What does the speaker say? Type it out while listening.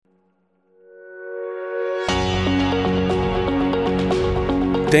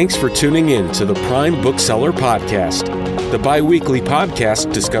Thanks for tuning in to the Prime Bookseller Podcast, the bi-weekly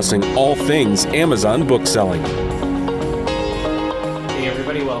podcast discussing all things Amazon bookselling. Hey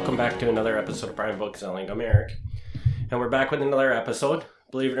everybody, welcome back to another episode of Prime Bookselling. I'm Eric, and we're back with another episode.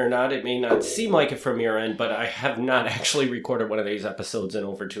 Believe it or not, it may not seem like it from your end, but I have not actually recorded one of these episodes in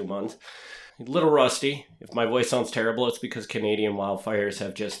over 2 months. A little rusty. If my voice sounds terrible, it's because Canadian wildfires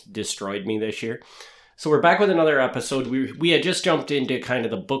have just destroyed me this year. So we're back with another episode. We had just jumped into kind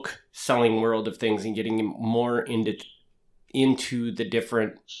of the book selling world of things and getting more into the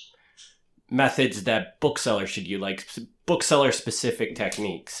different methods that booksellers should use, like bookseller specific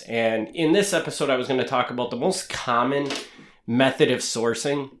techniques. And in this episode, I was going to talk about the most common method of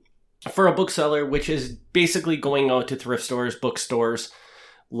sourcing for a bookseller, which is basically going out to thrift stores, bookstores,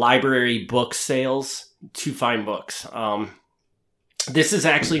 library book sales to find books. This is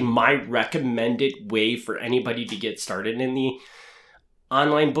actually my recommended way for anybody to get started in the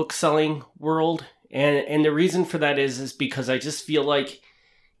online book selling world. And the reason for that is because I just feel like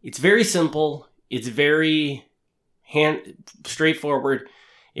it's very simple. It's very straightforward.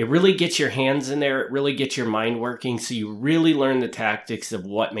 It really gets your hands in there. It really gets your mind working. So you really learn the tactics of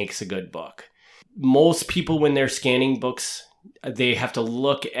what makes a good book. Most people, when they're scanning books, they have to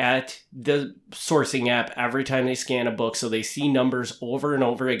look at the sourcing app every time they scan a book. So they see numbers over and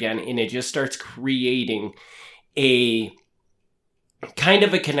over again, and it just starts creating a kind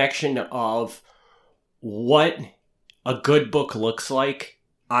of a connection of what a good book looks like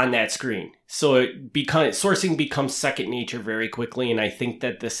on that screen. So sourcing becomes second nature very quickly. And I think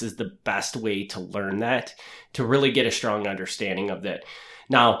that this is the best way to learn that, to really get a strong understanding of that.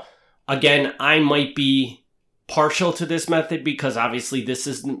 Now, again, I might be partial to this method because obviously this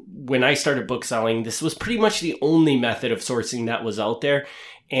is, when I started bookselling, this was pretty much the only method of sourcing that was out there.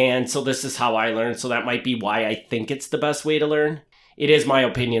 And so this is how I learned. So that might be why I think it's the best way to learn. It is my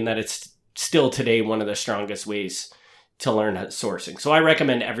opinion that it's still today one of the strongest ways to learn sourcing. So I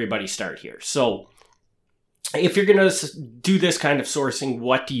recommend everybody start here. So if you're going to do this kind of sourcing,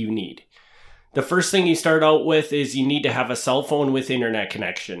 what do you need? The first thing you start out with is you need to have a cell phone with internet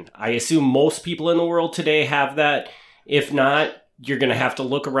connection. I assume most people in the world today have that. If not, you're going to have to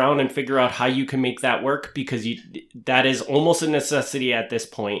look around and figure out how you can make that work, because that is almost a necessity at this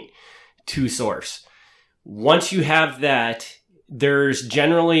point to source. Once you have that, there's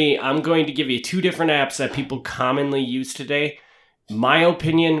generally, I'm going to give you 2 different apps that people commonly use today. My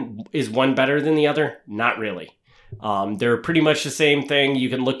opinion, is one better than the other? Not really. They're pretty much the same thing. You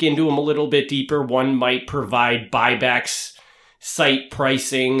can look into them a little bit deeper. One might provide buybacks, site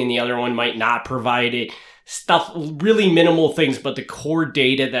pricing, and the other one might not provide it. Stuff, really minimal things, but the core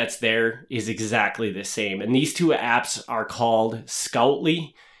data that's there is exactly the same. And these 2 apps are called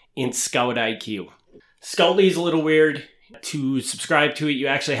Scoutly and Scout IQ. Scoutly is a little weird. To subscribe to it, you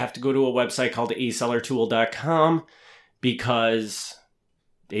actually have to go to a website called asellertool.com, because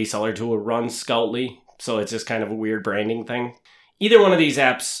ASellerTool runs Scoutly. So it's just kind of a weird branding thing. Either one of these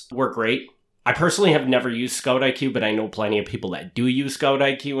apps work great. I personally have never used Scout IQ, but I know plenty of people that do use Scout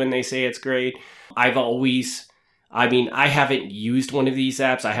IQ and they say it's great. I haven't used one of these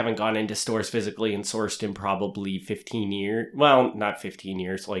apps. I haven't gone into stores physically and sourced in probably 15 years. Well, not 15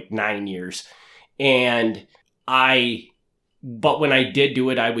 years, like 9 years. But when I did do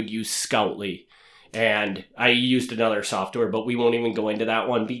it, I would use Scoutly. And I used another software, but we won't even go into that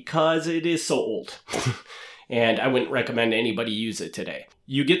one because it is so old. And I wouldn't recommend anybody use it today.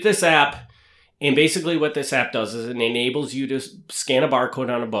 You get this app, and basically what this app does is it enables you to scan a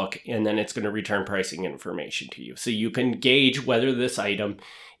barcode on a book, and then it's going to return pricing information to you. So you can gauge whether this item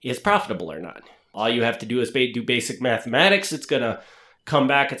is profitable or not. All you have to do is do basic mathematics. It's going to come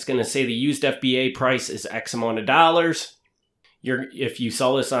back. It's going to say the used FBA price is X amount of dollars. If you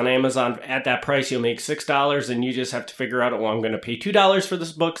sell this on Amazon at that price, you'll make $6, and you just have to figure out, well, I'm going to pay $2 for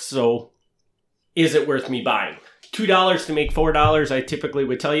this book, so is it worth me buying? $2 to make $4, I typically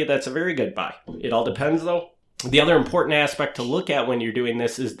would tell you that's a very good buy. It all depends, though. The other important aspect to look at when you're doing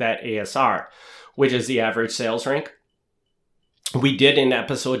this is that ASR, which is the average sales rank. We did an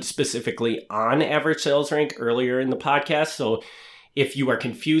episode specifically on average sales rank earlier in the podcast, so if you are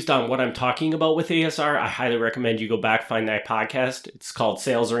confused on what I'm talking about with ASR, I highly recommend you go back, find that podcast. It's called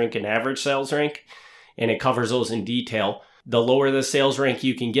Sales Rank and Average Sales Rank, and it covers those in detail. The lower the sales rank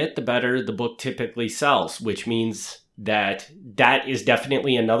you can get, the better the book typically sells, which means that is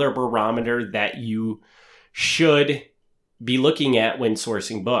definitely another barometer that you should be looking at when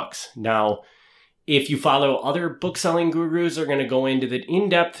sourcing books. Now, if you follow other book selling gurus, they're going to go into the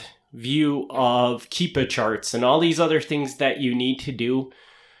in-depth view of Keepa charts and all these other things that you need to do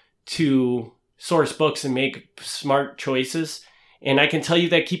to source books and make smart choices. And I can tell you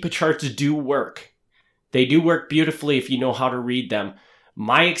that Keepa charts do work. They do work beautifully if you know how to read them.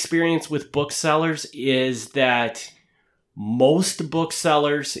 My experience with booksellers is that most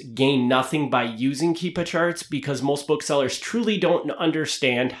booksellers gain nothing by using Keepa charts because most booksellers truly don't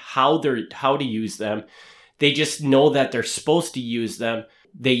understand how to use them. They just know that they're supposed to use them.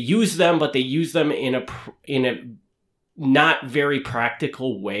 They use them, but they use them in a not very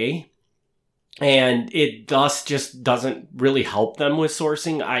practical way. And it thus just doesn't really help them with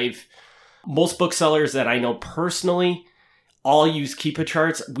sourcing. Most booksellers that I know personally all use Keepa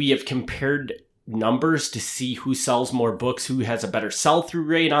charts. We have compared numbers to see who sells more books, who has a better sell-through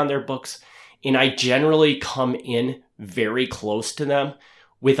rate on their books. And I generally come in very close to them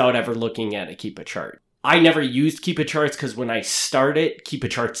without ever looking at a Keepa chart. I never used Keepa charts because when I started, Keepa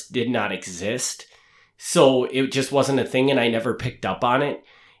charts did not exist. So it just wasn't a thing and I never picked up on it.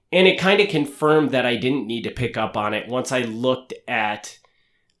 And it kind of confirmed that I didn't need to pick up on it once I looked at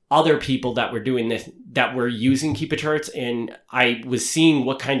other people that were doing this, that were using Keepa charts, and I was seeing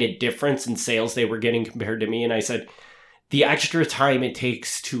what kind of difference in sales they were getting compared to me. And I said, the extra time it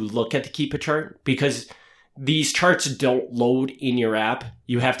takes to look at the Keepa chart, because these charts don't load in your app.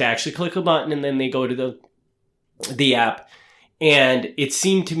 You have to actually click a button and then they go to the app. And it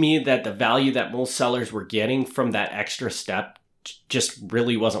seemed to me that the value that most sellers were getting from that extra step just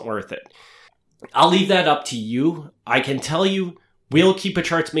really wasn't worth it. I'll leave that up to you. I can tell you, will Keepa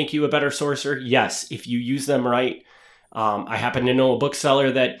charts make you a better sourcer? Yes, if you use them right. I happen to know a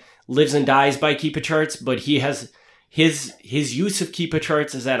bookseller that lives and dies by Keepa charts, but he has his use of Keepa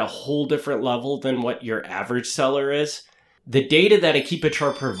charts is at a whole different level than what your average seller is. The data that a Keepa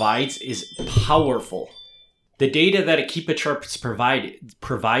chart provides is powerful. The data that a Keepa charts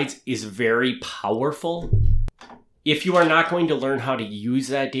provides is very powerful. If you are not going to learn how to use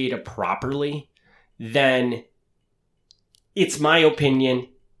that data properly, then it's my opinion,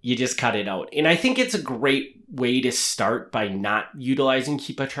 you just cut it out. And I think it's a great way to start by not utilizing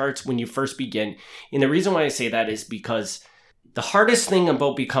Keepa charts when you first begin. And the reason why I say that is because the hardest thing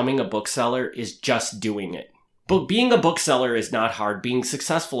about becoming a bookseller is just doing it. But being a bookseller is not hard. Being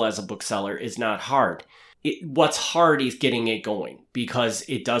successful as a bookseller is not hard. What's hard is getting it going, because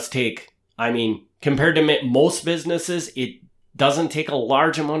it does take, compared to most businesses, it doesn't take a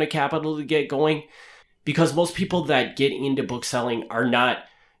large amount of capital to get going. Because most people that get into bookselling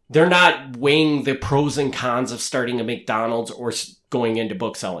they're not weighing the pros and cons of starting a McDonald's or going into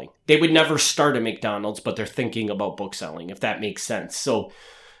bookselling. They would never start a McDonald's, but they're thinking about bookselling, if that makes sense.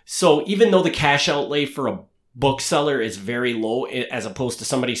 So even though the cash outlay for a bookseller is very low as opposed to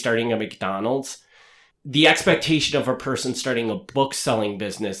somebody starting a McDonald's, the expectation of a person starting a bookselling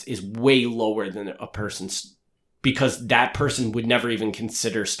business is way lower than a person's, because that person would never even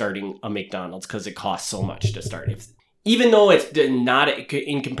consider starting a McDonald's because it costs so much to start. Even though it's not,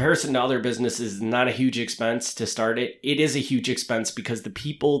 in comparison to other businesses, not a huge expense to start it, it is a huge expense because the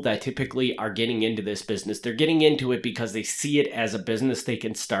people that typically are getting into this business, they're getting into it because they see it as a business they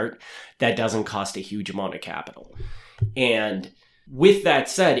can start that doesn't cost a huge amount of capital. And with that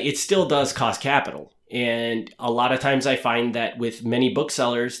said, it still does cost capital. And a lot of times I find that with many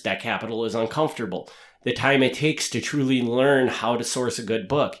booksellers, that capital is uncomfortable. The time it takes to truly learn how to source a good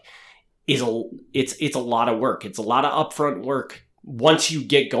book is it's a lot of work. It's a lot of upfront work. Once you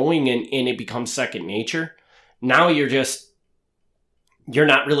get going and it becomes second nature, now you're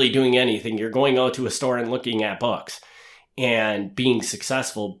not really doing anything. You're going out to a store and looking at books and being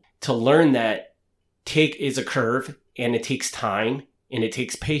successful. To learn that is a curve, and it takes time and it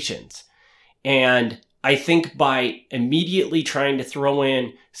takes patience. And I think by immediately trying to throw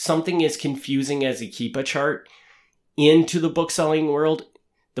in something as confusing as a Keepa chart into the bookselling world,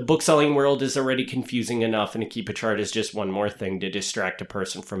 the bookselling world is already confusing enough, and a Keepa chart is just one more thing to distract a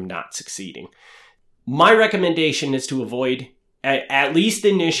person from not succeeding. My recommendation is to avoid, at least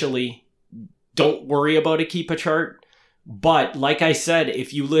initially, don't worry about a Keepa chart. But like I said,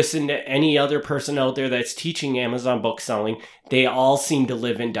 if you listen to any other person out there that's teaching Amazon bookselling, they all seem to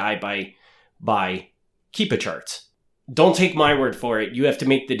live and die by Keepa charts. Don't take my word for it. You have to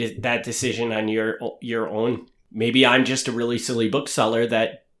make that decision on your own. Maybe I'm just a really silly bookseller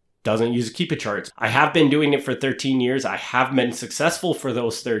that doesn't use Keepa charts. I have been doing it for 13 years. I have been successful for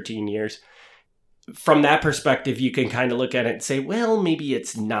those 13 years. From that perspective, you can kind of look at it and say, well, maybe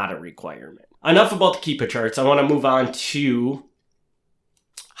it's not a requirement. Enough about the Keepa charts. I want to move on to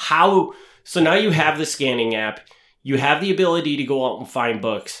how. So now you have the scanning app. You have the ability to go out and find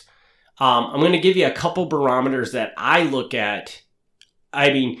books. I'm going to give you a couple barometers that I look at.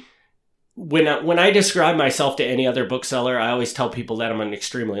 When I describe myself to any other bookseller, I always tell people that I'm an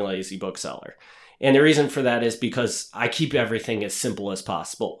extremely lazy bookseller. And the reason for that is because I keep everything as simple as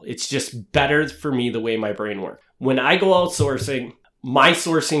possible. It's just better for me the way my brain works. When I go outsourcing, my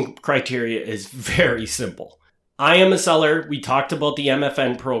sourcing criteria is very simple. I am a seller. We talked about the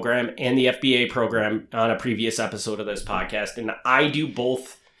MFN program and the FBA program on a previous episode of this podcast, and I do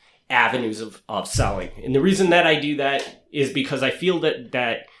both avenues of selling. And the reason that I do that is because I feel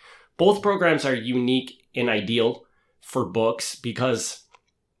that both programs are unique and ideal for books, because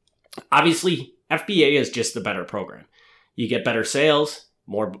obviously FBA is just the better program. You get better sales,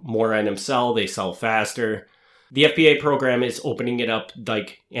 more items sell, they sell faster. The FBA program is opening it up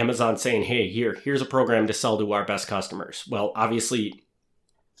like Amazon saying, hey, here's a program to sell to our best customers. Well, obviously,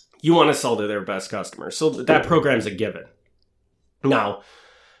 you want to sell to their best customers. So that program's a given. Now,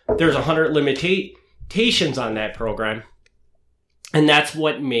 there's 100 limitations on that program. And that's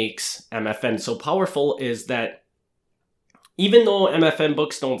what makes MFN so powerful, is that even though MFN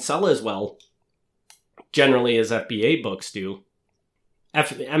books don't sell as well, generally as FBA books do,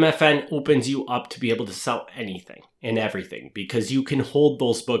 MFN opens you up to be able to sell anything and everything, because you can hold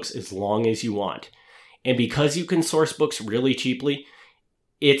those books as long as you want. And because you can source books really cheaply,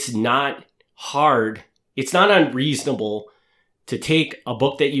 it's not hard, it's not unreasonable to take a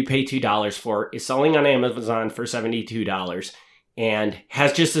book that you pay $2 for, is selling on Amazon for $72, and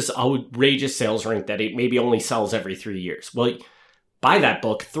has just this outrageous sales rank that it maybe only sells every 3 years. Well, buy that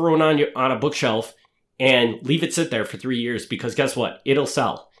book, throw it on a bookshelf, and leave it sit there for 3 years, because guess what? It'll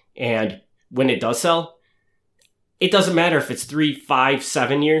sell. And when it does sell, it doesn't matter if it's 3, 5,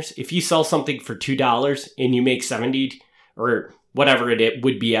 7 years. If you sell something for $2 and you make 70 or whatever it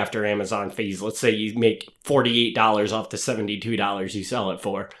would be after Amazon fees, let's say you make $48 off the $72 you sell it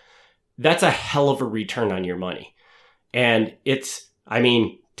for, that's a hell of a return on your money. And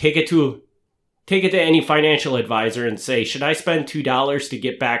take it to any financial advisor and say, should I spend $2 to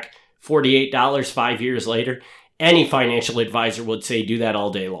get back $48 5 years later? Any financial advisor would say do that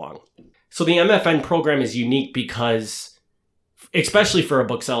all day long. So the MFN program is unique because, especially for a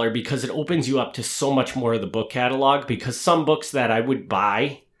bookseller, because it opens you up to so much more of the book catalog. Because some books that I would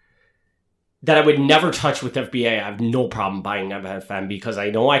buy, that I would never touch with FBA, I have no problem buying MFN, because I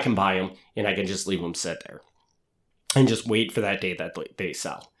know I can buy them and I can just leave them sit there and just wait for that day that they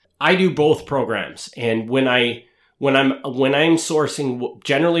sell. I do both programs, and when I'm sourcing,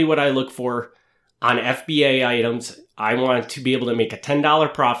 generally what I look for on FBA items, I want to be able to make a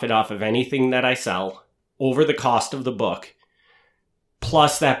 $10 profit off of anything that I sell over the cost of the book.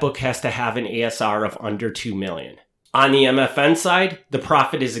 Plus, that book has to have an ASR of under 2 million. On the MFN side, the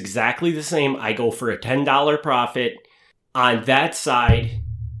profit is exactly the same. I go for a $10 profit. On that side,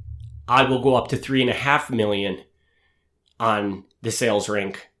 I will go up to 3.5 million on the sales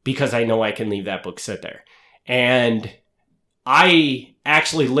rank, because I know I can leave that book sit there. And I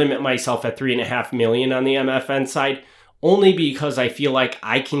actually limit myself at 3.5 million on the MFN side, only because I feel like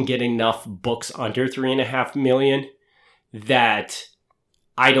I can get enough books under 3.5 million that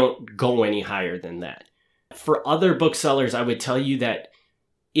I don't go any higher than that. For other booksellers, I would tell you that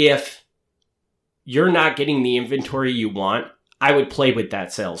if you're not getting the inventory you want, I would play with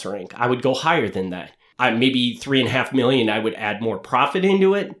that sales rank. I would go higher than that. Maybe 3.5 million, I would add more profit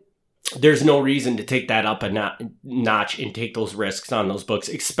into it. There's no reason to take that up a notch and take those risks on those books,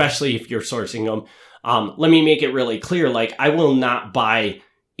 especially if you're sourcing them. Let me make it really clear. Like, I will not buy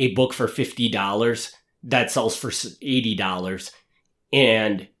a book for $50 that sells for $80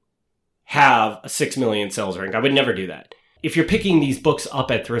 and have a 6 million sales rank. I would never do that. If you're picking these books up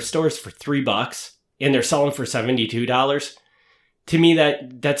at thrift stores for $3 and they're selling for $72, to me,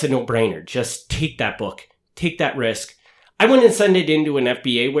 that's a no-brainer. Just take that book. Take that risk. I wouldn't send it into an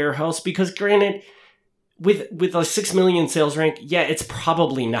FBA warehouse, because granted, with a 6 million sales rank, yeah, it's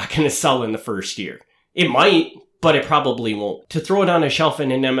probably not going to sell in the first year. It might, but it probably won't. To throw it on a shelf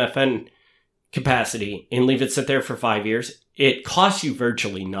in an MFN capacity and leave it sit there for 5 years, it costs you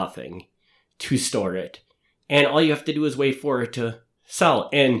virtually nothing to store it. And all you have to do is wait for it to sell.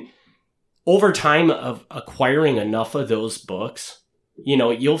 And over time of acquiring enough of those books,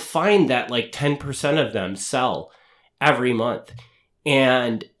 you'll find that like 10% of them sell every month.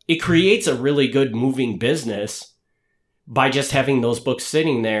 And it creates a really good moving business by just having those books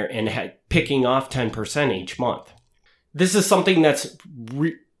sitting there and picking off 10% each month. This is something that's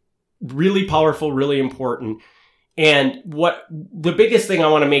really powerful, really important. And what the biggest thing I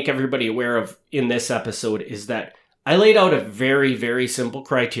want to make everybody aware of in this episode is that I laid out a very, very simple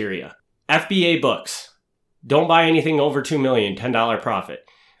criteria. FBA books, don't buy anything over 2 million, $10 profit.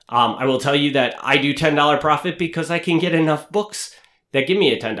 I will tell you that I do $10 profit because I can get enough books that give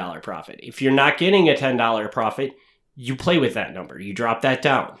me a $10 profit. If you're not getting a $10 profit, you play with that number. You drop that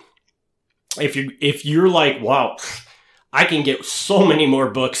down. If you're like, wow, I can get so many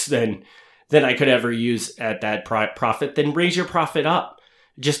more books than I could ever use at that profit, then raise your profit up.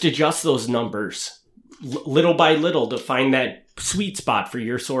 Just adjust those numbers little by little to find that sweet spot for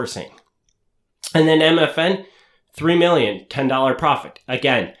your sourcing. And then MFN, $3 million, $10 profit.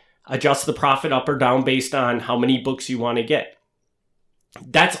 Again, adjust the profit up or down based on how many books you want to get.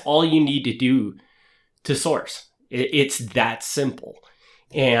 That's all you need to do to source. It's that simple.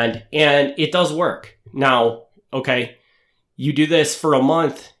 And it does work. Now, okay, you do this for a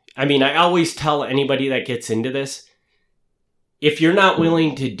month. I mean, I always tell anybody that gets into this, if you're not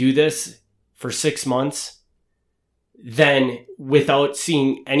willing to do this for 6 months, then without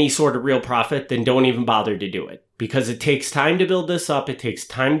seeing any sort of real profit, then don't even bother to do it. Because it takes time to build this up. It takes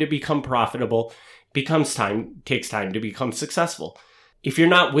time to become profitable. It takes time to become successful. If you're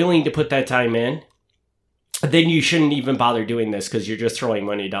not willing to put that time in, then you shouldn't even bother doing this because you're just throwing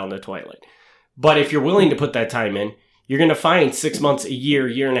money down the toilet. But if you're willing to put that time in, you're going to find 6 months, a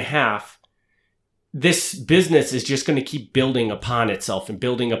year and a half, this business is just going to keep building upon itself. And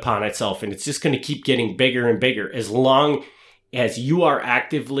it's just going to keep getting bigger and bigger as long as you are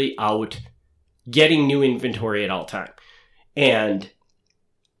actively out getting new inventory at all time. And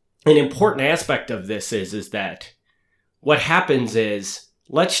an important aspect of this is that what happens is,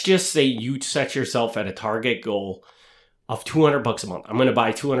 let's just say you set yourself at a target goal of $200 a month. I'm going to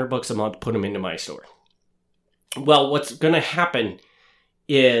buy $200 a month, put them into my store. Well, what's going to happen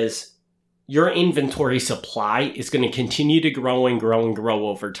is your inventory supply is going to continue to grow and grow and grow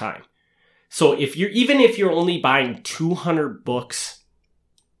over time. So if you're only buying 200 books,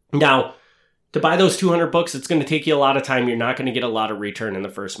 now to buy those 200 books, it's going to take you a lot of time. You're not going to get a lot of return in the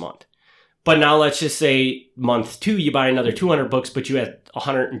first month. But now let's just say month 2, you buy another 200 books, but you had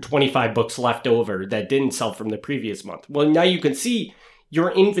 125 books left over that didn't sell from the previous month. Well, now you can see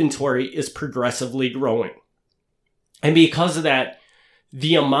your inventory is progressively growing. And because of that,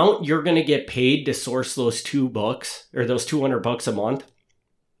 the amount you're going to get paid to source those 2 books or those 200 books a month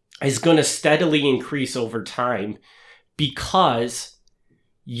is going to steadily increase over time because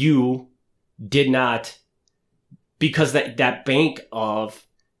that bank of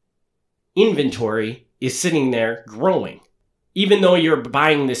inventory is sitting there growing. Even though you're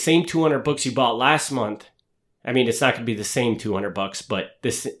buying the same 200 books you bought last month, I mean, it's not going to be the same 200 bucks, but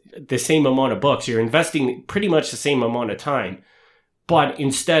the same amount of books. You're investing pretty much the same amount of time. But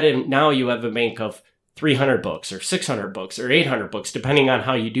instead of now you have a bank of 300 books or 600 books or 800 books, depending on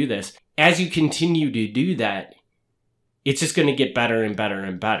how you do this. As you continue to do that, it's just going to get better and better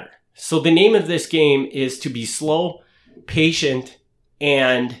and better. So the name of this game is to be slow, patient,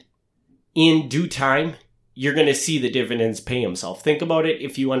 and in due time, you're going to see the dividends pay themselves. Think about it.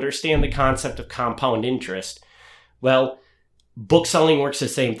 If you understand the concept of compound interest, well, book selling works the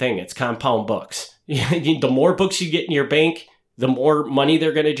same thing. It's compound books. The more books you get in your bank, the more money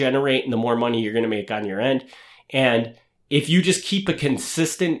they're going to generate and the more money you're going to make on your end. And if you just keep a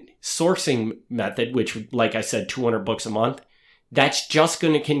consistent sourcing method, which, like I said, 200 books a month, that's just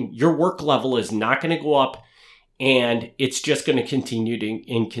going to, your work level is not going to go up, and it's just going to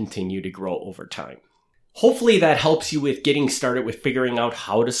continue to grow over time. Hopefully that helps you with getting started with figuring out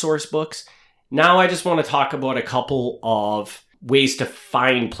how to source books. Now I just want to talk about a couple of ways to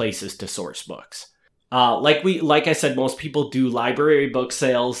find places to source books. Like I said, most people do library book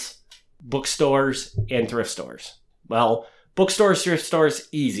sales, bookstores, and thrift stores. Well, bookstores, thrift stores,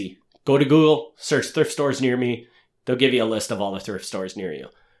 easy. Go to Google, search thrift stores near me. They'll give you a list of all the thrift stores near you.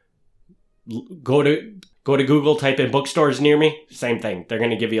 Go to Google, type in bookstores near me. Same thing. They're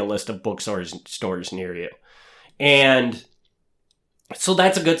going to give you a list of bookstores near you. And so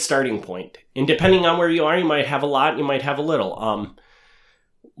that's a good starting point. And depending on where you are, you might have a lot, you might have a little.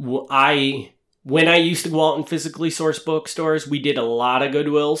 When I used to go out and physically source bookstores, we did a lot of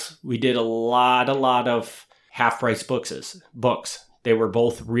Goodwills. We did a lot of half-price books. They were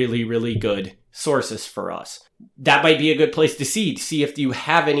both really, really good sources for us. That might be a good place to see if you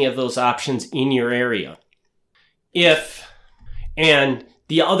have any of those options in your area. And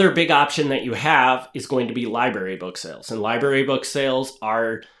the other big option that you have is going to be library book sales. And library book sales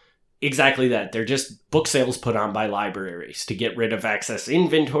are exactly that. They're just book sales put on by libraries to get rid of excess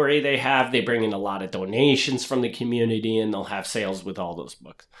inventory they have. They bring in a lot of donations from the community, and they'll have sales with all those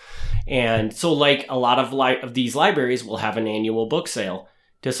books. And so like a lot of these libraries will have an annual book sale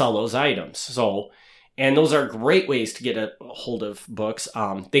to sell those items. And those are great ways to get a hold of books.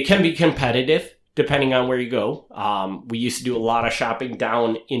 They can be competitive depending on where you go. We used to do a lot of shopping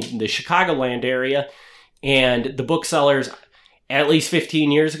down in the Chicagoland area, and the booksellers, at least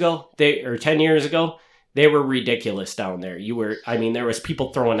 15 years ago, 10 years ago, They were ridiculous down there. There was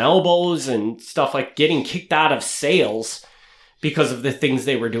people throwing elbows and stuff, like getting kicked out of sales because of the things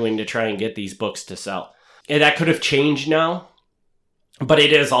they were doing to try and get these books to sell. And that could have changed now, but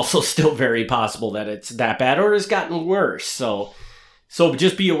it is also still very possible that it's that bad or has gotten worse. So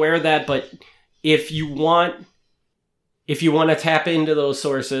just be aware of that. But if you want to tap into those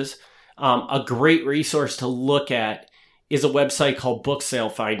sources, a great resource to look at is a website called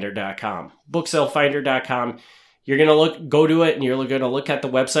booksalefinder.com. Booksalefinder.com. You're going to go to it and you're going to look at the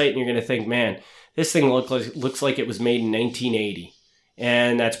website and you're going to think, man, this thing looks like it was made in 1980.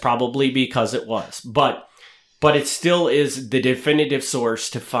 And that's probably because it was. But it still is the definitive source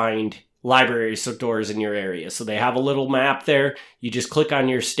to find library stores in your area. So they have a little map there. You just click on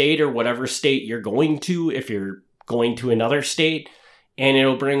your state or whatever state you're going to, if you're going to another state, and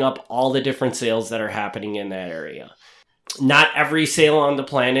it'll bring up all the different sales that are happening in that area. Not every sale on the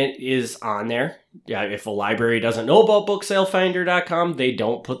planet is on there. Yeah, if a library doesn't know about booksalefinder.com, they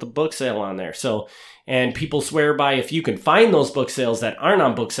don't put the book sale on there. So, and people swear by, if you can find those book sales that aren't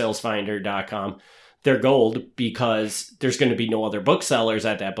on booksalefinder.com, they're gold, because there's going to be no other booksellers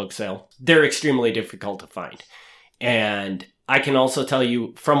at that book sale. They're extremely difficult to find. And I can also tell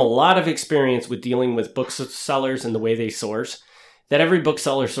you from a lot of experience with dealing with booksellers and the way they source, that every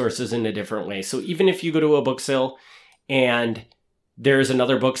bookseller sources in a different way. So even if you go to a book sale and there's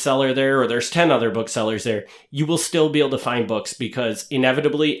another bookseller there, or there's 10 other booksellers there, you will still be able to find books, because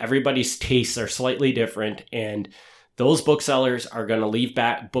inevitably everybody's tastes are slightly different, and those booksellers are going to leave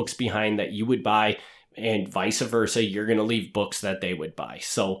back books behind that you would buy, and vice versa. You're going to leave books that they would buy.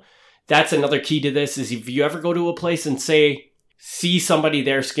 So that's another key to this, is if you ever go to a place and see somebody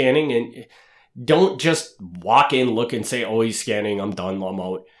there scanning, and don't just walk in, look and say, oh, he's scanning, I'm done, I'm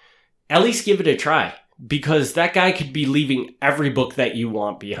out. At least give it a try. Because that guy could be leaving every book that you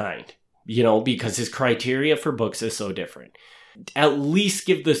want behind, because his criteria for books is so different. At least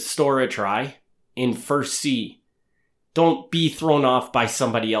give the store a try and first see. Don't be thrown off by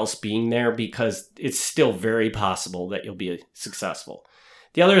somebody else being there, because it's still very possible that you'll be successful.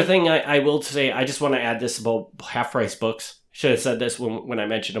 The other thing I will say, I just want to add this about half-price books. Should have said this when I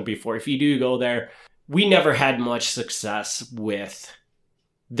mentioned them before. If you do go there, we never had much success with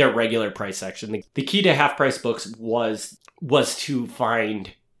their regular price section. The key to half-price books was to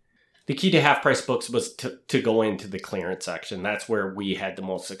go into the clearance section. That's where we had the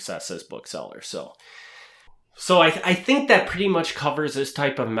most success as booksellers. So I think that pretty much covers this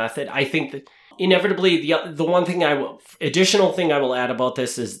type of method. I think that inevitably the one thing additional thing I will add about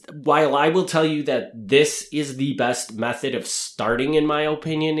this is, while I will tell you that this is the best method of starting, in my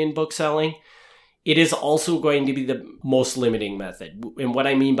opinion, in bookselling, it is also going to be the most limiting method. And what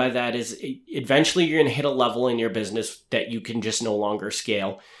I mean by that is, eventually you're going to hit a level in your business that you can just no longer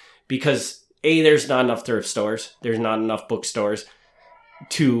scale, because there's not enough thrift stores. There's not enough bookstores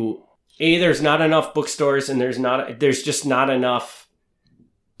there's not enough bookstores, and there's just not enough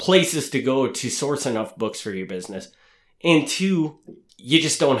places to go to source enough books for your business. And 2, you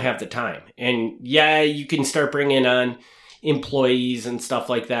just don't have the time. And yeah, you can start bringing on employees and stuff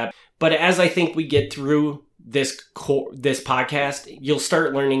like that. But as I think we get through this podcast, you'll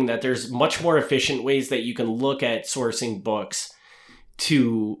start learning that there's much more efficient ways that you can look at sourcing books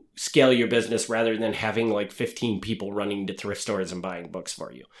to scale your business, rather than having like 15 people running to thrift stores and buying books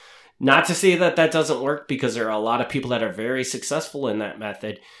for you. Not to say that doesn't work, because there are a lot of people that are very successful in that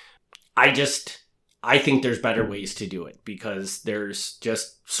method. I think there's better ways to do it, because there's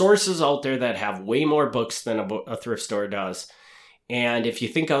just sources out there that have way more books than a thrift store does. And if you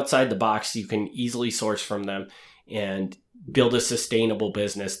think outside the box, you can easily source from them and build a sustainable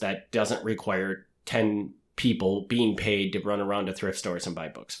business that doesn't require 10 people being paid to run around to thrift stores and buy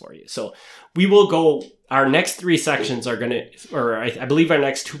books for you. So our next 3 sections are going to, or I believe our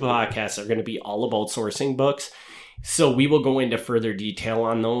next 2 podcasts are going to be all about sourcing books. So we will go into further detail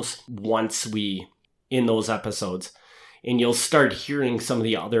on those in those episodes. And you'll start hearing some of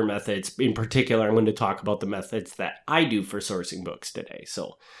the other methods. In particular, I'm going to talk about the methods that I do for sourcing books today.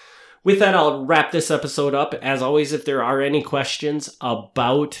 So with that, I'll wrap this episode up. As always, if there are any questions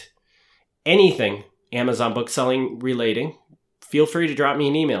about anything Amazon bookselling relating, feel free to drop me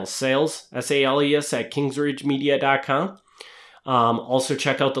an email, sales, S-A-L-E-S, at kingsridgemedia.com. Also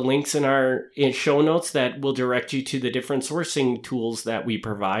check out the links in show notes that will direct you to the different sourcing tools that we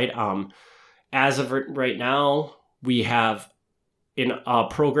provide. As of right now, we have a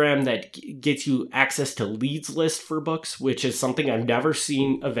program that gets you access to leads list for books, which is something I've never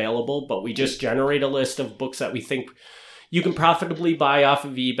seen available, but we just generate a list of books that we think you can profitably buy off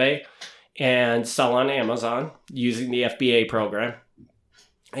of eBay and sell on Amazon using the FBA program.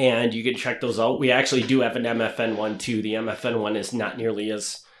 and you can check those out. We actually do have an MFN one too. The MFN one is not nearly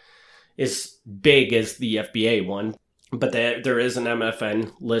as big as the FBA one, but there is an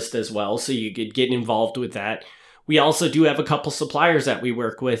MFN list as well, so you could get involved with that. We also do have a couple suppliers that we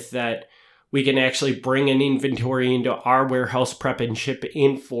work with that we can actually bring an inventory into our warehouse, prep and ship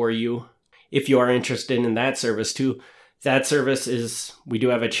in for you if you are interested in that service too. That service is, we do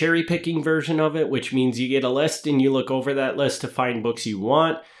have a cherry picking version of it, which means you get a list and you look over that list to find books you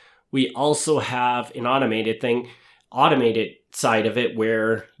want. We also have an automated side of it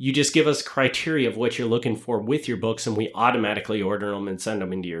where you just give us criteria of what you're looking for with your books and we automatically order them and send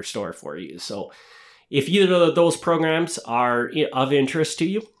them into your store for you. So if either of those programs are of interest to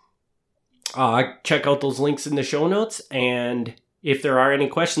you, check out those links in the show notes. And if there are any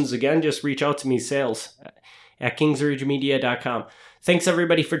questions, again, just reach out to me, sales@kingsridgemedia.com. Thanks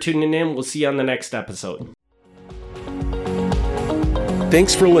everybody for tuning in. We'll see you on the next episode.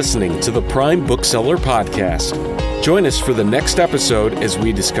 Thanks for listening to the Prime Bookseller Podcast. Join us for the next episode as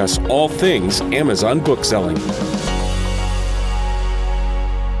we discuss all things Amazon bookselling.